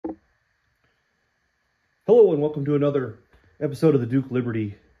Hello and welcome to another episode of the Duke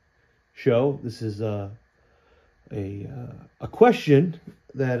Liberty Show. This is a question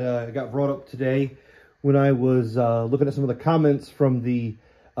that got brought up today when I was looking at some of the comments from the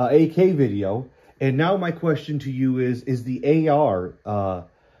AK video. And now my question to you is the age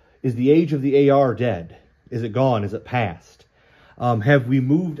of the AR dead? Is it gone? Is it past? Have we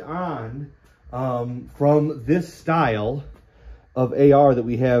moved on from this style of AR that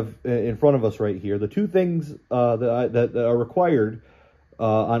we have in front of us right here? The two things that are required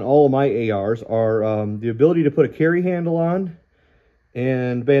on all of my ARs are the ability to put a carry handle on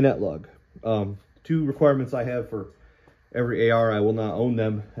and bayonet lug. Two requirements I have for every AR. I will not own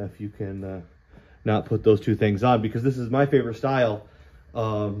them if you can not put those two things on, because this is my favorite style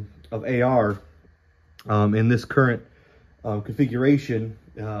of AR in this current configuration.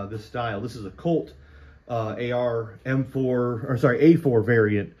 This style. This is a Colt AR A4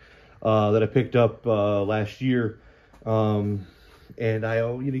 variant that I picked up last year, and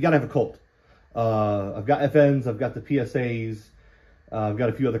you gotta have a Colt. I've got FNs, I've got the PSAs, I've got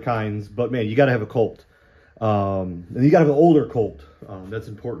a few other kinds, but man, you gotta have a Colt, and you gotta have an older Colt. That's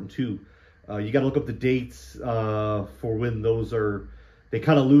important too. You gotta look up the dates for when those are. They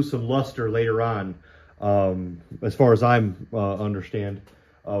kind of lose some luster later on, as far as I'm understand,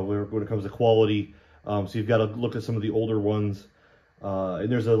 when it comes to quality. So you've got to look at some of the older ones, and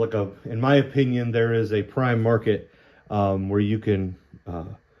there's in my opinion, there is a prime market where you can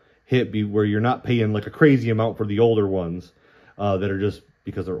where you're not paying like a crazy amount for the older ones that are just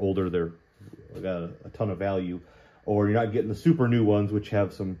because they're older, they're got a ton of value, or you're not getting the super new ones which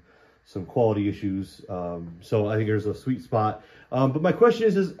have some quality issues. So I think there's a sweet spot. But my question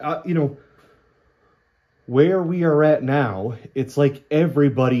is where we are at now, it's like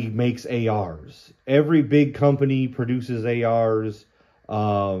everybody makes ARs. Every big company produces ARs.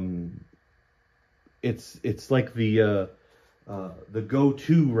 It's like the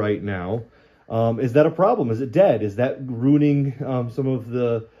go-to right now. Is that a problem? Is it dead? Is that ruining some of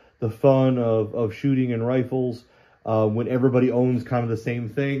the fun of shooting and rifles when everybody owns kind of the same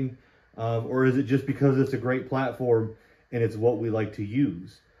thing? Or is it just because it's a great platform and it's what we like to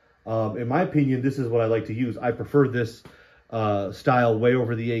use? In my opinion, this is what I like to use. I prefer this style way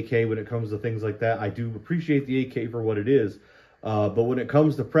over the AK when it comes to things like that. I do appreciate the AK for what it is. But when it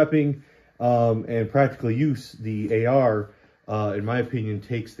comes to prepping and practical use, the AR, in my opinion,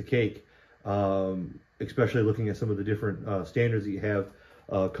 takes the cake. Especially looking at some of the different standards that you have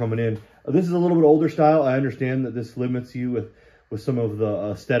coming in. This is a little bit older style. I understand that this limits you with some of the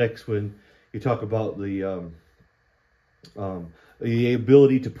aesthetics when you talk about the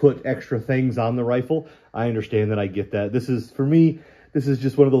ability to put extra things on the rifle. I understand that. I get that. For me, this is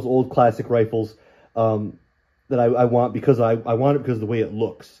just one of those old classic rifles that I want because I want it because of the way it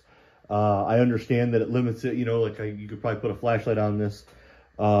looks. I understand that it limits it, you could probably put a flashlight on this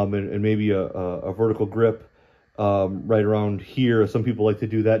and maybe a vertical grip right around here. Some people like to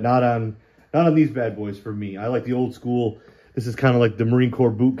do that. Not on these bad boys for me. I like the old school. This is kind of like the Marine Corps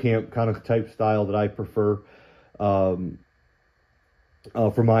boot camp kind of type style that I prefer.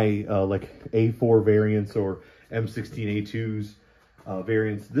 For my like A4 variants or M16 A2s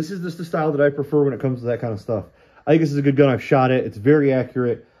variants. This is just the style that I prefer when it comes to that kind of stuff. I think this is a good gun. I've shot it. It's very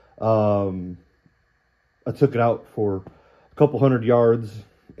accurate. I took it out for a couple 100 yards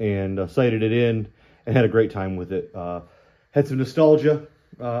and sighted it in and had a great time with it. Had some nostalgia,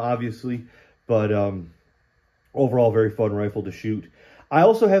 obviously, but overall very fun rifle to shoot. I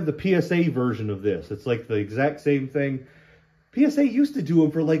also have the PSA version of this. It's like the exact same thing. PSA used to do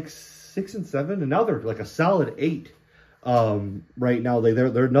them for like 6 and 7, and now they're like a solid 8. Right now,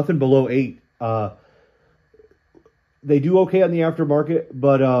 they're nothing below 8. They do okay on the aftermarket,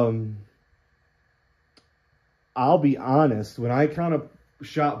 but I'll be honest, when I kind of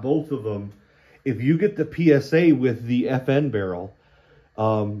shot both of them, if you get the PSA with the FN barrel,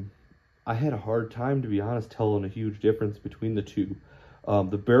 I had a hard time, to be honest, telling a huge difference between the two.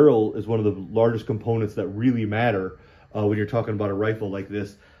 The barrel is one of the largest components that really matter when you're talking about a rifle like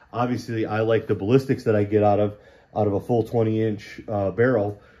this. Obviously, I like the ballistics that I get out of a full 20-inch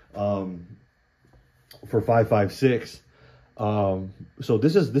barrel for 5.56. So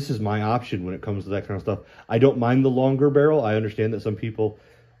this is my option when it comes to that kind of stuff. I don't mind the longer barrel. I understand that some people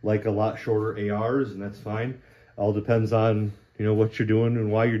like a lot shorter ARs, and that's fine. All depends on what you're doing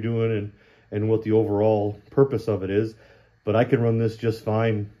and why you're doing and what the overall purpose of it is. But I can run this just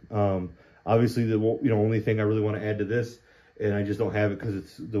fine. Obviously, the only thing I really want to add to this, and I just don't have it because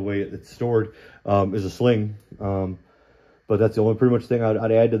it's the way it's stored, is a sling. But that's the only pretty much thing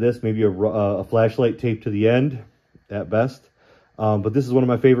I'd add to this. Maybe a flashlight taped to the end, at best. But this is one of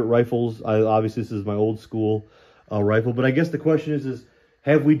my favorite rifles. Obviously, this is my old school rifle. But I guess the question is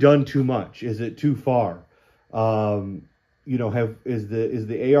have we done too much? Is it too far? You know, is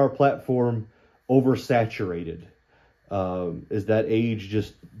the AR platform oversaturated? Is that age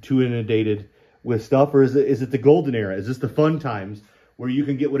just too inundated with stuff, or is it the golden era? Is this the fun times where you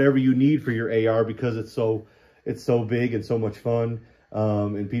can get whatever you need for your AR because it's so big and so much fun,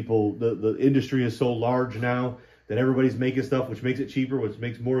 and people, the industry is so large now that everybody's making stuff, which makes it cheaper, which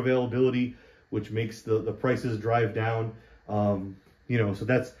makes more availability, which makes the prices drive down. You know, so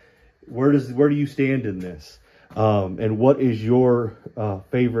that's where do you stand in this? And what is your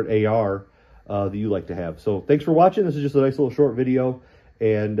favorite AR that you like to have? So thanks for watching. This is just a nice little short video,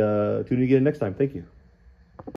 and tune in again next time. Thank you.